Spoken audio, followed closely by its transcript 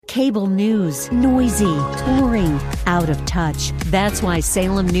Cable news, noisy, boring, out of touch. That's why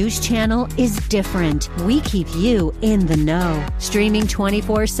Salem News Channel is different. We keep you in the know. Streaming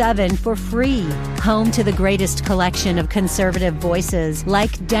 24/7 for free. Home to the greatest collection of conservative voices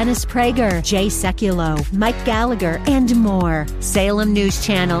like Dennis Prager, Jay Sekulow, Mike Gallagher, and more. Salem News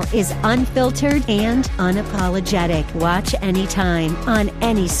Channel is unfiltered and unapologetic. Watch anytime, on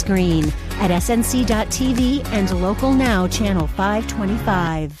any screen, at snc.tv and Local Now Channel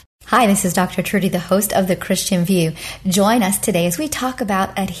 525. Hi, this is Dr. Trudy, the host of The Christian View. Join us today as we talk about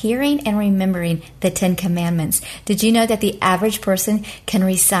adhering and remembering the 10 Commandments. Did you know that the average person can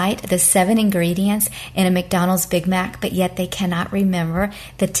recite the 7 ingredients in a McDonald's Big Mac, but yet they cannot remember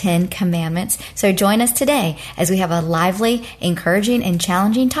the 10 Commandments? So join us today as we have a lively, encouraging, and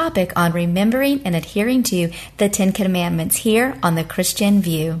challenging topic on remembering and adhering to the 10 Commandments here on The Christian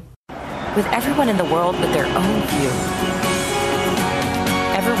View. With everyone in the world with their own view,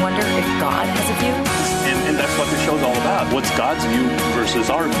 ever wonder if God has a view? And that's what the show's all about. What's God's view versus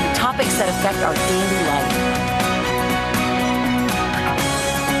our view? Topics that affect our daily life.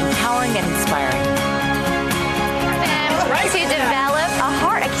 Empowering and inspiring. Right. To develop a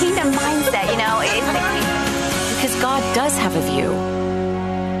heart, a kingdom mindset, Because God does have a view.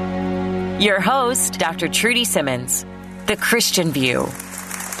 Your host, Dr. Trudy Simmons, The Christian View.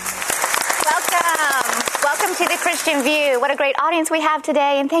 Welcome to The Christian View. What a great audience we have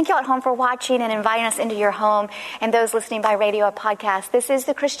today. And thank you at home for watching and inviting us into your home, and those listening by radio or podcast. This is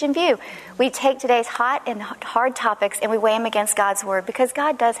The Christian View. We take today's hot and hard topics and we weigh them against God's Word, because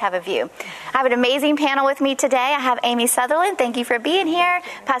God does have a view. I have an amazing panel with me today. I have Amy Sutherland. Thank you for being here.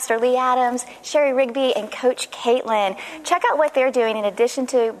 Pastor Lee Adams, Sherry Rigby, and Coach Caitlin. Check out what they're doing in addition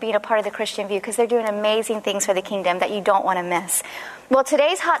to being a part of The Christian View, because they're doing amazing things for the kingdom that you don't want to miss. Well,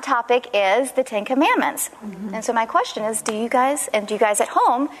 today's hot topic is the 10 Commandments. Mm-hmm. And so my question is, do you guys at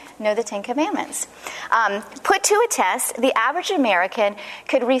home know the 10 Commandments? Put to a test, the average American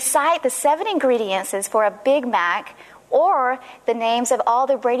could recite the 7 ingredients for a Big Mac or the names of all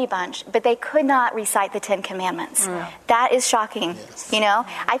the Brady Bunch, but they could not recite the 10 Commandments. That is shocking. Yes.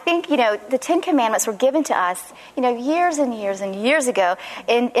 I think, the 10 Commandments were given to us, years and years and years ago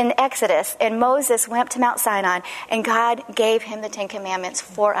in Exodus, and Moses went to Mount Sinai, and God gave him the 10 Commandments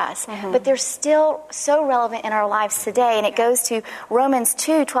for us. Mm-hmm. But they're still so relevant in our lives today, and it goes to Romans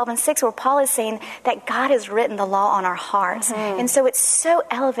 2:12 and 6, where Paul is saying that God has written the law on our hearts. Mm-hmm. And so it's so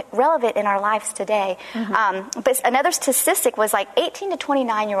relevant in our lives today. Mm-hmm. But another statistic was like 18 to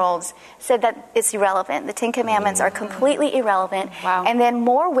 29-year-olds said that it's irrelevant. The 10 Commandments are completely irrelevant. Wow. And then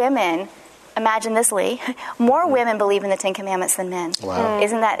more women, imagine this, Lee, more women believe in the 10 Commandments than men. Wow.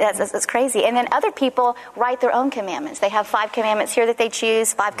 Isn't that's crazy? And then other people write their own commandments. They have 5 commandments here that they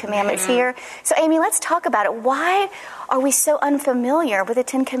choose, 5 commandments here. So, Amy, let's talk about it. Why are we so unfamiliar with the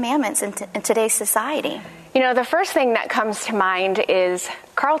 10 Commandments in today's society? The first thing that comes to mind is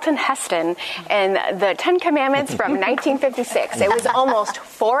Charlton Heston and the 10 Commandments from 1956. It was almost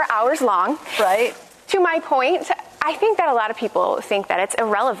 4 hours long. Right. To my point, I think that a lot of people think that it's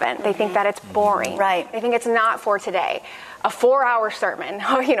irrelevant. They think that it's boring. Right. They think it's not for today. A 4-hour sermon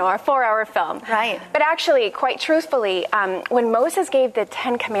or, a 4-hour film. Right. But actually, quite truthfully, when Moses gave the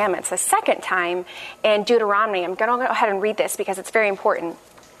 10 Commandments the second time in Deuteronomy, I'm going to go ahead and read this because it's very important.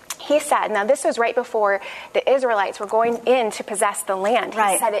 He said, now this was right before the Israelites were going in to possess the land.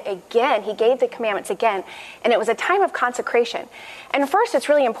 Right. He said it again. He gave the commandments again. And it was a time of consecration. And first, it's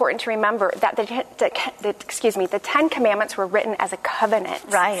really important to remember that the 10 Commandments were written as a covenant.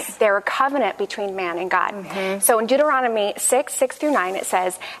 Right. They're a covenant between man and God. Mm-hmm. So in Deuteronomy 6:6-9, it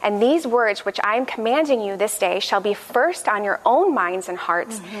says, and these words which I am commanding you this day shall be first on your own minds and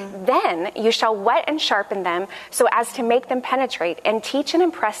hearts. Mm-hmm. Then you shall whet and sharpen them so as to make them penetrate, and teach and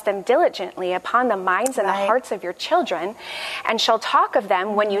impress them diligently upon the minds and the hearts of your children, and shall talk of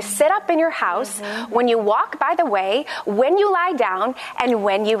them when you sit up in your house, when you walk by the way, when you lie down, and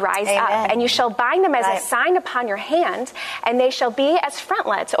when you rise up. And you shall bind them as a sign upon your hand, and they shall be as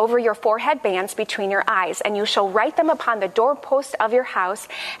frontlets over your forehead bands between your eyes, and you shall write them upon the doorpost of your house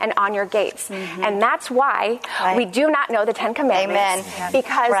and on your gates. And that's why we do not know the 10 Commandments,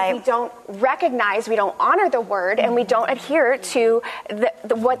 because we don't recognize, we don't honor the word, and we don't adhere to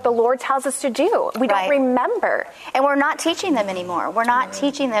what the Lord tells us to do. We don't remember. And we're not teaching them anymore. We're not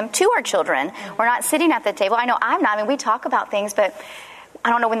teaching them to our children. We're not sitting at the table. I know I'm not. I mean, we talk about things, but I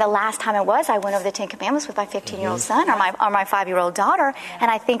don't know when the last time it was I went over the Ten Commandments with my 15-year-old son or my 5-year-old daughter,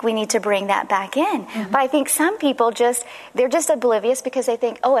 and I think we need to bring that back in. But I think some people they're just oblivious because they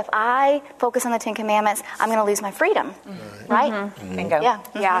think, oh, if I focus on the Ten Commandments, I'm going to lose my freedom, right? Bingo. Yeah.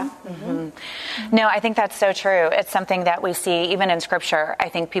 Yeah. No, I think that's so true. It's something that we see even in Scripture. I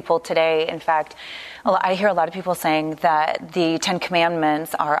think people today, in fact, I hear a lot of people saying that the Ten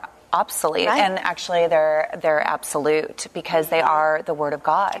Commandments are obsolete, and actually they're absolute because they are the Word of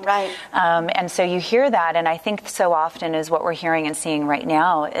God. Right. And so you hear that, and I think so often is what we're hearing and seeing right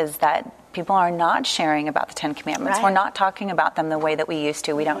now is that people are not sharing about the Ten Commandments. Right. We're not talking about them the way that we used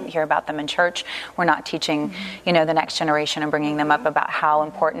to. We don't hear about them in church. We're not teaching, the next generation and bringing them up about how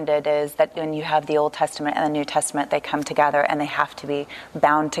important it is that when you have the Old Testament and the New Testament, they come together and they have to be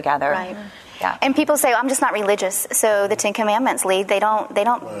bound together. Right. Yeah. And people say, I'm just not religious, so the Ten Commandments, Lee, they don't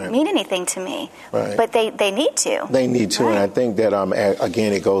mean anything to me. Right. But they need to. They need to, and I think that,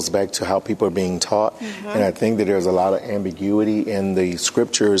 again, it goes back to how people are being taught. And I think that there's a lot of ambiguity in the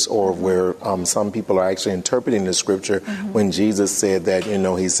Scriptures, or where some people are actually interpreting the Scripture when Jesus said that,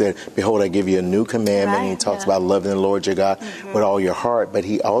 he said, behold, I give you a new commandment. Right. He talks about loving the Lord your God with all your heart. But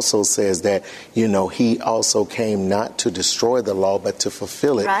he also says that, he also came not to destroy the law, but to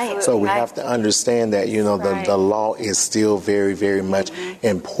fulfill it. Right. So we have to understand that, the law is still very, very much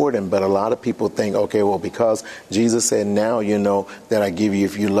important. But a lot of people think, okay, well, because Jesus said now, that I give you,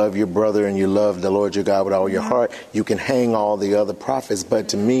 if you love your brother and you love the Lord your God with all your heart, you can hang all the other prophets. But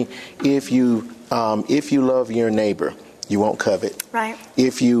to me, if you love your neighbor, you won't covet. Right.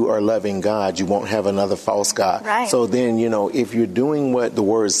 If you are loving God, you won't have another false god. Right. So then, if you're doing what the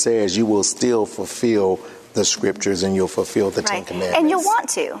word says, you will still fulfill the Scriptures and you'll fulfill the Ten Commandments. And you'll want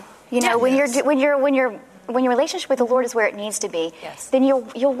to. When your relationship with the Lord is where it needs to be, then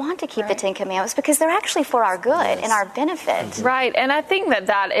you'll want to keep the Ten Commandments because they're actually for our good and our benefit. Right, and I think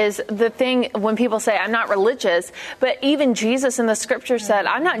that is the thing when people say, I'm not religious, but even Jesus in the Scripture said,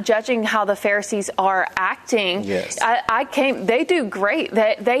 I'm not judging how the Pharisees are acting. Yes. They do great.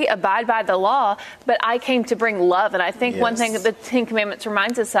 They abide by the law, but I came to bring love. And I think one thing that the Ten Commandments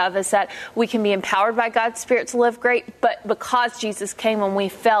reminds us of is that we can be empowered by God's Spirit to live great, but because Jesus came when we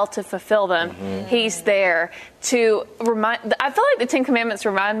fell to fulfill them, He's there to remind. I feel like the Ten Commandments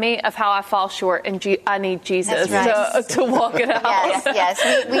remind me of how I fall short and I need Jesus to walk it out. Yes,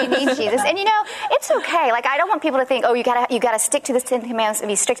 we need Jesus. And it's okay. Like, I don't want people to think, oh, you gotta stick to the Ten Commandments and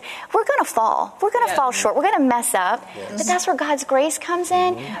be strict. We're gonna fall. We're gonna fall short. We're gonna mess up. But that's where God's grace comes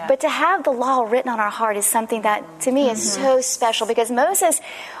in. But to have the law written on our heart is something that, to me, is so special, because Moses,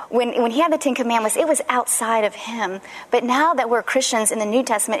 when he had the Ten Commandments, it was outside of him. But now that we're Christians in the New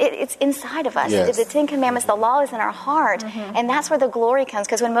Testament, it's inside of us. The Ten Commandments, the law is in our heart. And that's where the glory comes.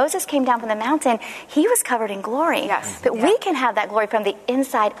 Because when Moses came down from the mountain, he was covered in glory. But we can have that glory from the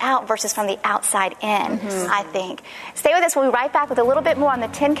inside out versus from the outside in, I think. Stay with us. We'll be right back with a little bit more on the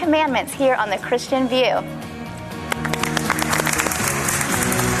Ten Commandments here on The Christian View.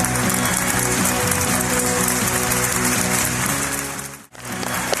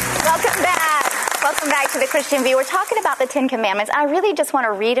 Welcome back to The Christian View. We're talking about the Ten Commandments. I really just want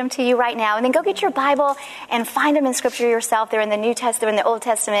to read them to you right now, and then go get your Bible and find them in Scripture yourself. They're in the New Testament, in the Old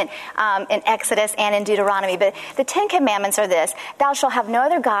Testament, in Exodus, and in Deuteronomy. But the Ten Commandments are this: Thou shalt have no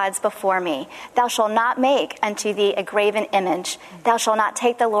other gods before me. Thou shalt not make unto thee a graven image. Thou shalt not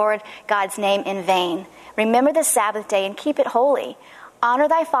take the Lord God's name in vain. Remember the Sabbath day and keep it holy. Honor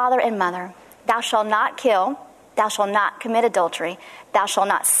thy father and mother. Thou shalt not kill. Thou shalt not commit adultery. Thou shalt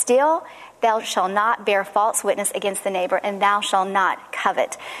not steal. Thou shalt not bear false witness against the neighbor, and thou shalt not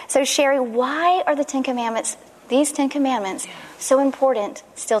covet. So, Sherry, why are the Ten Commandments, these Ten Commandments, so important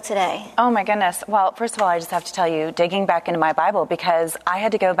still today? Oh my goodness. Well, first of all, I just have to tell you, digging back into my Bible, because I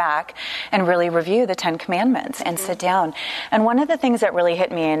had to go back and really review the Ten Commandments and sit down. And one of the things that really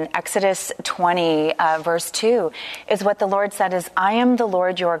hit me in Exodus 20, verse 2, is what the Lord said is, I am the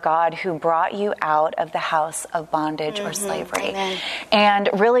Lord your God who brought you out of the house of bondage or slavery. Amen. And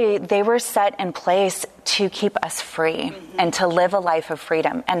really, they were set in place to keep us free and to live a life of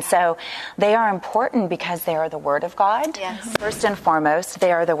freedom. And so they are important because they are the Word of God. Yes. First and foremost,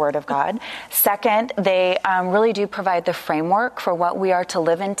 they are the Word of God. Second, they really do provide the framework for what we are to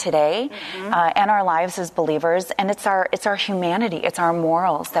live in today and our lives as believers. And it's our humanity, it's our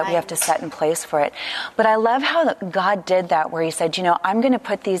morals that we have to set in place for it. But I love how God did that, where He said, I'm going to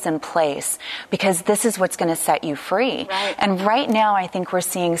put these in place because this is what's going to set you free. Right. And right now, I think we're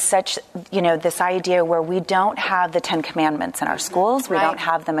seeing such, this idea where we don't have the Ten Commandments in our schools. We don't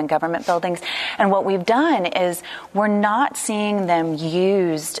have them in government buildings. And what we've done is we're not seeing seeing them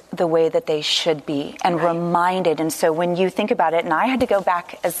used the way that they should be and reminded. And so when you think about it, and I had to go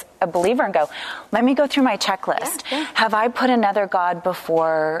back as a believer and go, let me go through my checklist. Have I put another God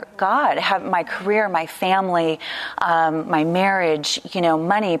before God? Have my career, my family, my marriage,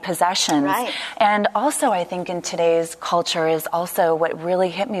 money, possessions. Right. And also I think in today's culture is also what really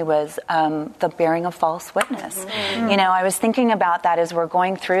hit me was the bearing of false witness. I was thinking about that as we're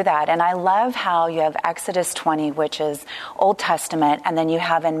going through that. And I love how you have Exodus 20, which is Old Testament, and then you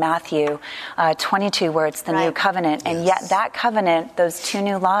have in Matthew 22 where it's the new covenant. And yet that covenant, those two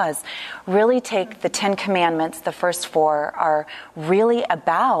new laws, really take the 10 Commandments. The first 4 are really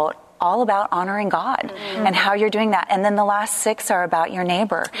all about honoring God and how you're doing that. And then the last 6 are about your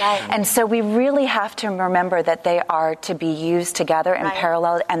neighbor. Right. And so we really have to remember that they are to be used together and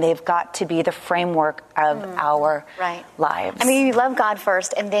paralleled, and they've got to be the framework of our lives. I mean, you love God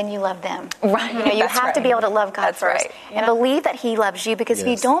first, and then you love them. Right. You have to be able to love God first and believe that He loves you, because if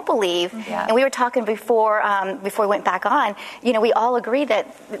you don't believe, and we were talking before we went back on, we all agree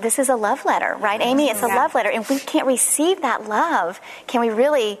that this is a love letter, right, Amy? It's a love letter. And if we can't receive that love, can we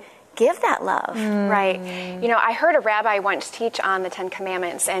really give that love? Right. I heard a rabbi once teach on the 10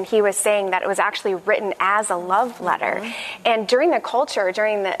 Commandments, and he was saying that it was actually written as a love letter. And during the culture,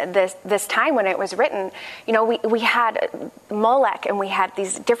 during this time when it was written, we had Molech, and we had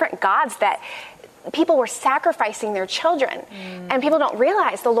these different gods that people were sacrificing their children. And people don't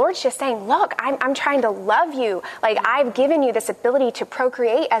realize the Lord's just saying, look, I'm trying to love you. Like, I've given you this ability to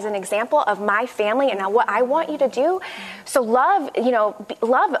procreate as an example of my family and what I want you to do. So love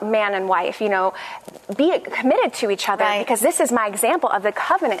man and wife, be committed to each other, because this is my example of the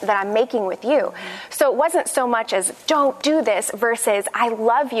covenant that I'm making with you. So it wasn't so much as don't do this versus I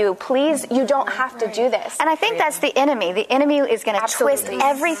love you. Please, you don't have to do this. And I think that's the enemy. The enemy is going to twist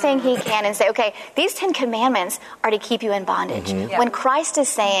everything he can and say, okay, these 10 Commandments are to keep you in bondage. When Christ is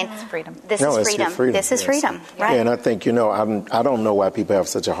saying, this is freedom. This is freedom. Right. Yeah, and I think, I don't know why people have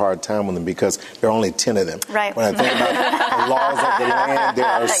such a hard time with them, because there are only 10 of them. Right. When I think about the laws of the land, there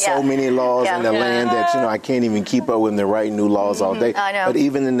are so many laws in the land that, I can't even keep up with them. They're writing new laws all day. I know. But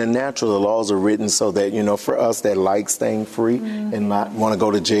even in the natural, the laws are written so that, for us that like staying free and not want to go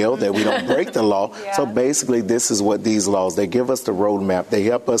to jail, that we don't break the law. So basically, this is what these laws, they give us the roadmap. They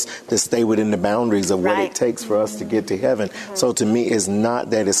help us to stay within the boundaries of what it takes for us to get to heaven. So to me, it's not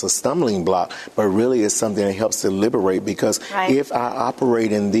that it's a stumbling block, but really it's something that helps to liberate, because if I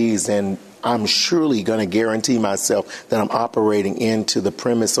operate in these, then I'm surely going to guarantee myself that I'm operating into the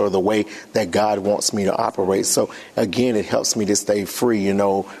premise or the way that God wants me to operate. So again, it helps me to stay free,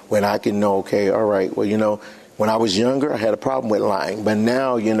 when I can know, okay, all right, well, when I was younger, I had a problem with lying. But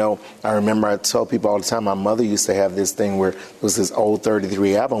now, I remember I tell people all the time, my mother used to have this thing where it was this old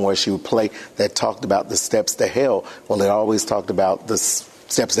 33 album where she would play that talked about the steps to hell. Well, they always talked about the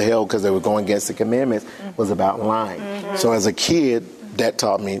steps to hell because they were going against the commandments, was about lying. So as a kid, that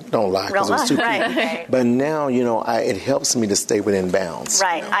taught me don't lie, because it was too creepy. But now, it helps me to stay within bounds.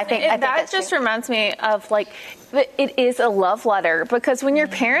 Right. I think that just reminds me of it is a love letter, because when your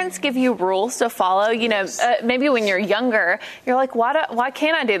parents give you rules to follow, maybe when you're younger, you're like, why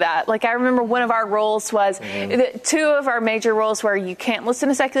can't I do that? Like, I remember one of our rules was, 2 of our major rules were you can't listen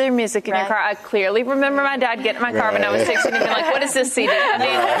to secular music in your car. I clearly remember my dad getting in my car when I was 16 and being like, what is this CD? I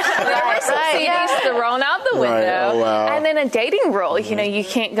mean, there were some CDs thrown out the window. Oh, wow. And then a dating rule, you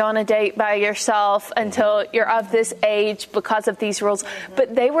can't go on a date by yourself until you're of this age because of these rules.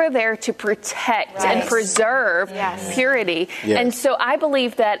 But they were there to protect and preserve purity. And so I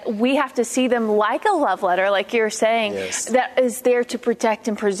believe that we have to see them like a love letter, like you're saying, that is there to protect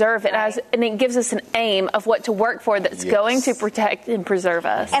and preserve it, and it gives us an aim of what to work for that's going to protect and preserve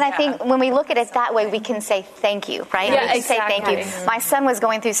us. And I think when we look at it that way, we can say thank you, right? Yeah, we can say thank you. My son was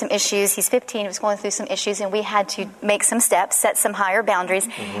going through some issues. He's 15. He was going through some issues, and we had to make some steps, set some higher boundaries.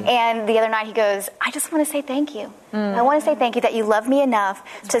 And the other night he goes, I just want to say thank you. I want to say thank you that you love me enough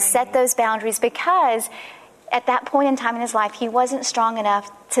to set those boundaries, because at that point in time in his life, he wasn't strong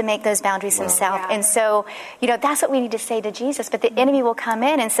enough to make those boundaries himself. And so, that's what we need to say to Jesus. But the enemy will come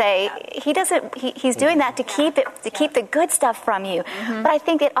in and say, he's doing that to keep the good stuff from you. But I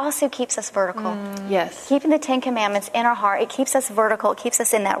think it also keeps us vertical. Yes. Keeping the 10 Commandments in our heart, it keeps us vertical. It keeps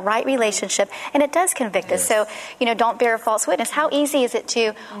us in that right relationship. And it does convict us. So, don't bear false witness. How easy is it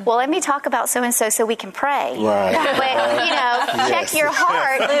to, well, let me talk about so-and-so so we can pray. Right. But, check your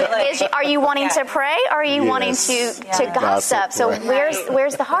heart. Are you wanting to pray, or are you wanting to gossip? So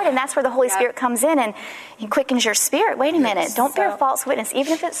where's the heart, and that's where the Holy Spirit comes in and he quickens your spirit. Wait a minute, don't bear false witness,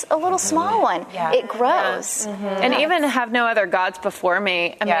 even if it's a little small one. It grows. And even have no other gods before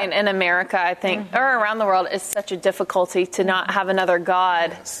me. I mean, in America, I think, or around the world, it's such a difficulty to not have another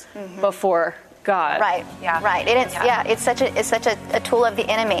God before God. Right. Right. It's such a tool of the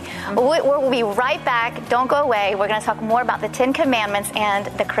enemy. We'll be right back. Don't go away. We're going to talk more about the 10 Commandments and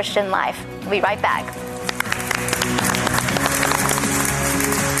the Christian life. We'll be right back.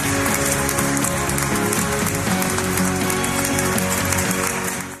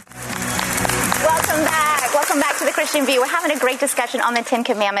 Welcome back to the Christian View. We're having a great discussion on the 10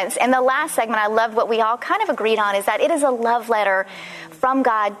 Commandments. And the last segment, I loved what we all kind of agreed on, is that it is a love letter from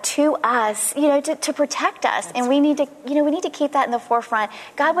God to us, to protect us. And we need to keep that in the forefront.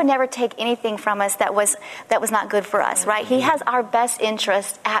 God would never take anything from us that was not good for us, right? He has our best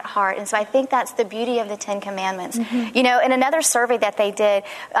interest at heart. And so I think that's the beauty of the 10 Commandments. In another survey that they did,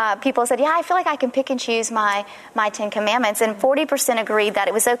 people said, I feel like I can pick and choose my 10 Commandments. And 40% agreed that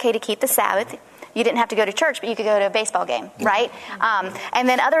it was okay to keep the Sabbath. You didn't have to go to church, but you could go to a baseball game, right? And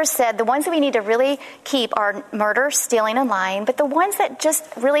then others said the ones that we need to really keep are murder, stealing, and lying. But the ones that just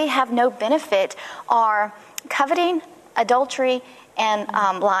really have no benefit are coveting, adultery, and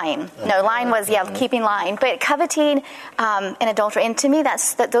lying. No, lying was, keeping lying. But coveting and adultery. And to me,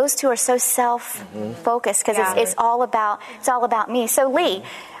 those two are so self-focused because it's all about me. So, Lee,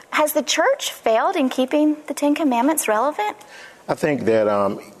 has the church failed in keeping the 10 Commandments relevant? I think that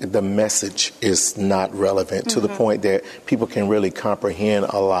the message is not relevant to the point that people can really comprehend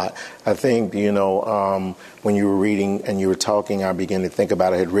a lot. I think, when you were reading and you were talking, I began to think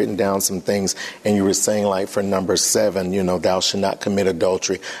about it. I had written down some things, and you were saying, like, for number 7, thou shalt not commit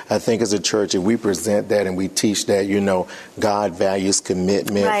adultery. I think as a church, if we present that and we teach that, God values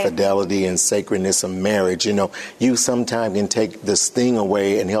commitment, fidelity, and sacredness of marriage, you sometimes can take the sting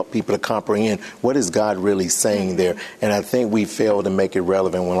away and help people to comprehend what is God really saying there. And I think we fail to make it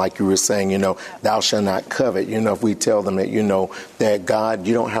relevant when, like you were saying, thou shalt not covet. If we tell them that, that God,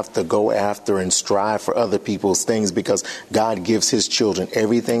 you don't have to go after and strive for other people's things because God gives his children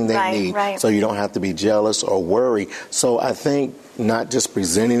everything they need. So you don't have to be jealous or worry. So I think not just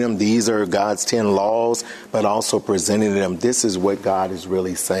presenting them, these are God's 10 laws, but also presenting them, this is what God is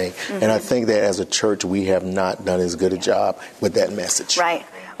really saying. And I think that as a church, we have not done as good a job with that message. Right.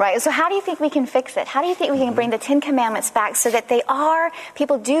 So how do you think we can fix it? How do you think we can bring the 10 Commandments back so that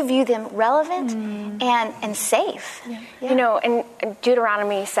people do view them relevant and safe? And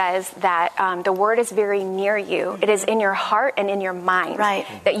Deuteronomy says that the word is very near you. It is in your heart and in your mind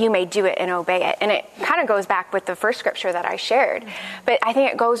that you may do it and obey it. And it kind of goes back with the first scripture that I shared. But I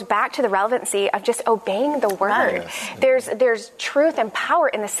think it goes back to the relevancy of just obeying the word. There's truth and power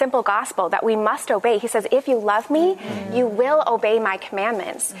in the simple gospel that we must obey. He says, if you love me, you will obey my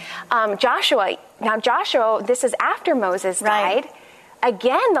commandments. Joshua, this is after Moses died.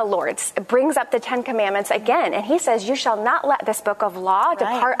 Again, the Lord brings up the 10 Commandments again. And he says, you shall not let this book of law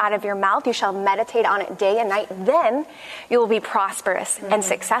depart out of your mouth. You shall meditate on it day and night. Then you will be prosperous and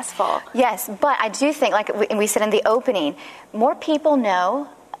successful. Yes, but I do think, like we said in the opening, more people know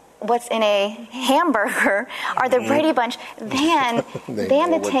what's in a hamburger or the Brady Bunch than the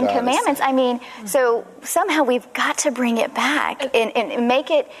 10 Commandments. I mean, so somehow we've got to bring it back and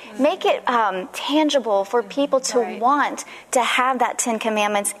make it tangible for people to want to have that 10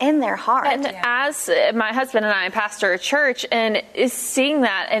 Commandments in their heart. And as my husband and I pastor a church, and is seeing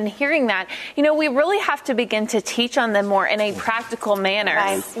that and hearing that, we really have to begin to teach on them more in a practical manner.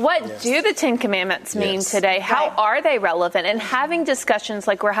 What do the 10 Commandments mean today? How are they relevant? And having discussions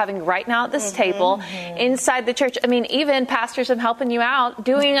like we're having right now at this table inside the church. I mean, even pastors, I'm helping you out,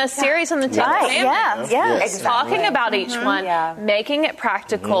 doing a series on the 10 Commandments. Talking about each one, making it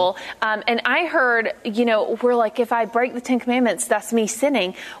practical. And I heard, we're like, if I break the 10 Commandments, that's me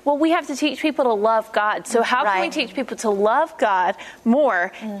sinning. Well, we have to teach people to love God. So how can we teach people to love God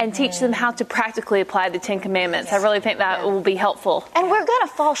more and teach them how to practically apply the 10 Commandments? I really think that will be helpful. And we're going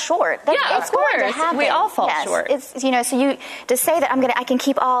to fall short. Of course. We all fall short. It's, so you to say that I can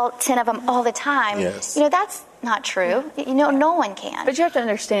keep all 10 of them all the time. That's not true. No one can. But you have to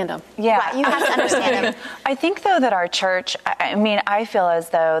understand them. You have to understand them. I think, though, that our church, I feel as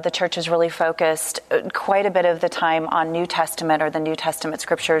though the church is really focused quite a bit of the time on New Testament or the New Testament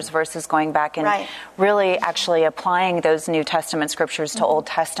scriptures versus going back and really actually applying those New Testament scriptures to Old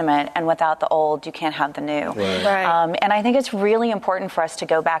Testament. And without the Old, you can't have the New. And I think it's really important for us to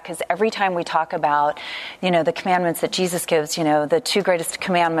go back because every time we talk about, the commandments that Jesus gives, the 2 greatest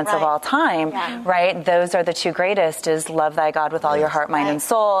commandments of all time, those are the 2 two greatest is love thy God with all your heart, mind, and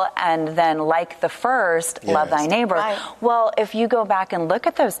soul, and then like the first, love thy neighbor. Right. Well, if you go back and look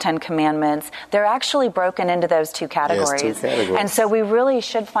at those 10 commandments, they're actually broken into those two categories. Yes, two categories. And so we really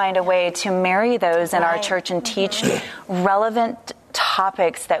should find a way to marry those in our church and teach relevant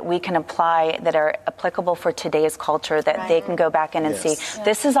topics that we can apply that are applicable for today's culture, that they can go back in and see.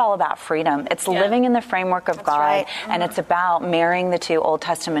 This is all about freedom. It's living in the framework of God, and it's about marrying the two, Old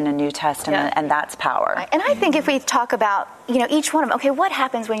Testament and New Testament, and that's power. Right. And I think if we talk about, each one of them, okay, what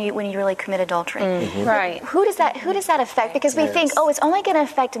happens when you really commit adultery? Right. Who does that affect? Because we think, it's only going to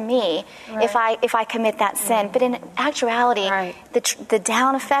affect me if I commit that sin. But in actuality, the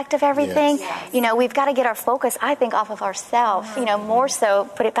down effect of everything, we've got to get our focus, I think, off of ourselves, more so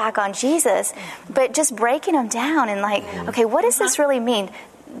put it back on Jesus, but just breaking them down and okay, what does this really mean?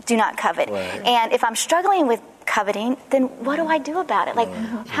 Do not covet. And if I'm struggling with coveting, then what do I do about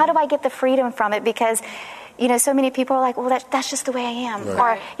it? How do I get the freedom from it? Because so many people are like, well, that's just the way I am.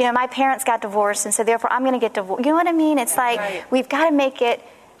 Or, my parents got divorced, and so therefore I'm going to get divorced. You know what I mean? It's we've got to make it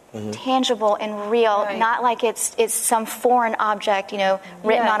tangible and real, not like it's some foreign object,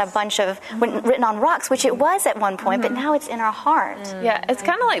 written on a bunch of, written on rocks, which it was at one point, but now it's in our heart. Yeah, it's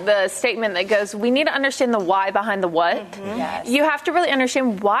kind of like the statement that goes, we need to understand the why behind the what. You have to really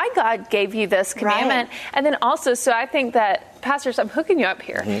understand why God gave you this commandment. And then also, so I think that, Pastors, I'm hooking you up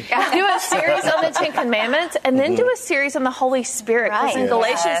here. Do a series on the 10 Commandments, and then do a series on the Holy Spirit. Because in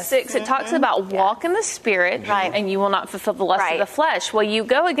Galatians 6, it talks about walk in the Spirit, and you will not fulfill the lust of the flesh. Well, you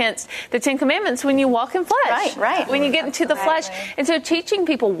go against the 10 Commandments when you walk in flesh. When you get into the flesh. And so teaching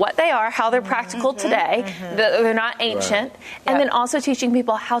people what they are, how they're practical today, that they're not ancient, and then also teaching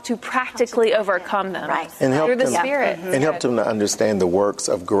people how to practically overcome them and help through the them, Spirit. And help them to understand the works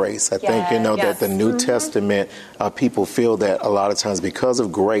of grace. I think, that the New Testament, people feel that a lot of times because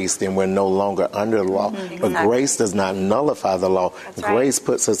of grace, then we're no longer under the law. But grace does not nullify the law. Grace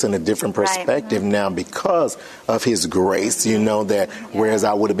puts us in a different perspective now because of His grace. That whereas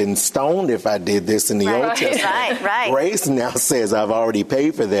I would have been stoned if I did this in the Old Testament, grace now says I've already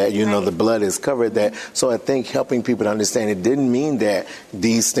paid for that. The blood has covered that. So I think helping people to understand it didn't mean that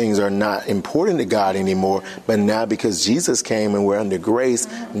these things are not important to God anymore. But now because Jesus came and we're under grace,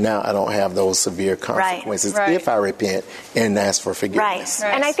 now I don't have those severe consequences if I repent and ask for forgiveness.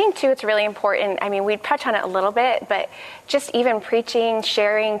 And I think, too, it's really important. I mean, we touch on it a little bit, but just even preaching,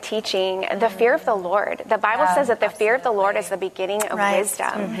 sharing, teaching, the fear of the Lord. The Bible says that the fear of the Lord is the beginning of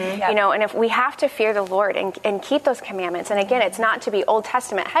wisdom. And if we have to fear the Lord and keep those commandments, and again, it's not to be Old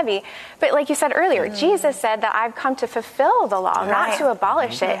Testament heavy, but like you said earlier, Jesus said that I've come to fulfill the law, not to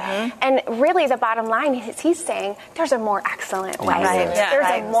abolish it. And really, the bottom line is He's saying there's a more excellent way.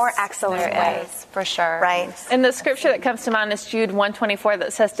 There's a more excellent way. For sure. And the scripture that comes to mind is Jude 1:24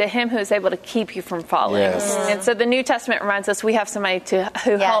 that says, to Him who is able to keep you from falling. And so the New Testament reminds us we have somebody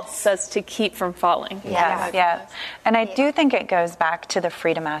who helps us to keep from falling. And I do think it goes back to the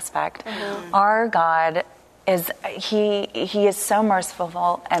freedom aspect. Our God He is so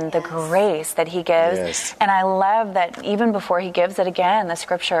merciful, and the grace that He gives. And I love that even before He gives it again, the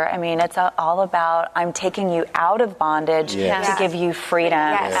scripture, I mean, it's all about I'm taking you out of bondage to give you freedom.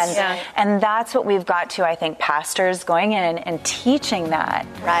 And that's what we've got to, I think, pastors going in and teaching that.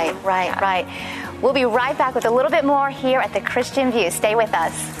 Right. We'll be right back with a little bit more here at The Christian View. Stay with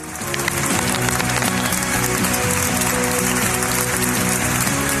us.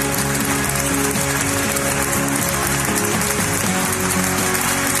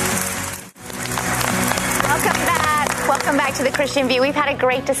 Welcome back to The Christian View. We've had a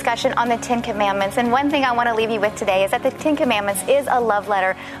great discussion on the 10 Commandments. And one thing I want to leave you with today is that the 10 Commandments is a love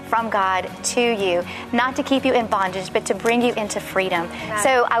letter from God to you, not to keep you in bondage, but to bring you into freedom.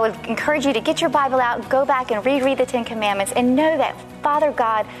 So I would encourage you to get your Bible out, go back and reread the 10 Commandments, and know that Father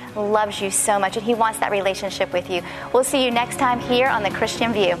God loves you so much, and He wants that relationship with you. We'll see you next time here on The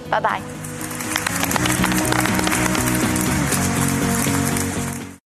Christian View. Bye-bye.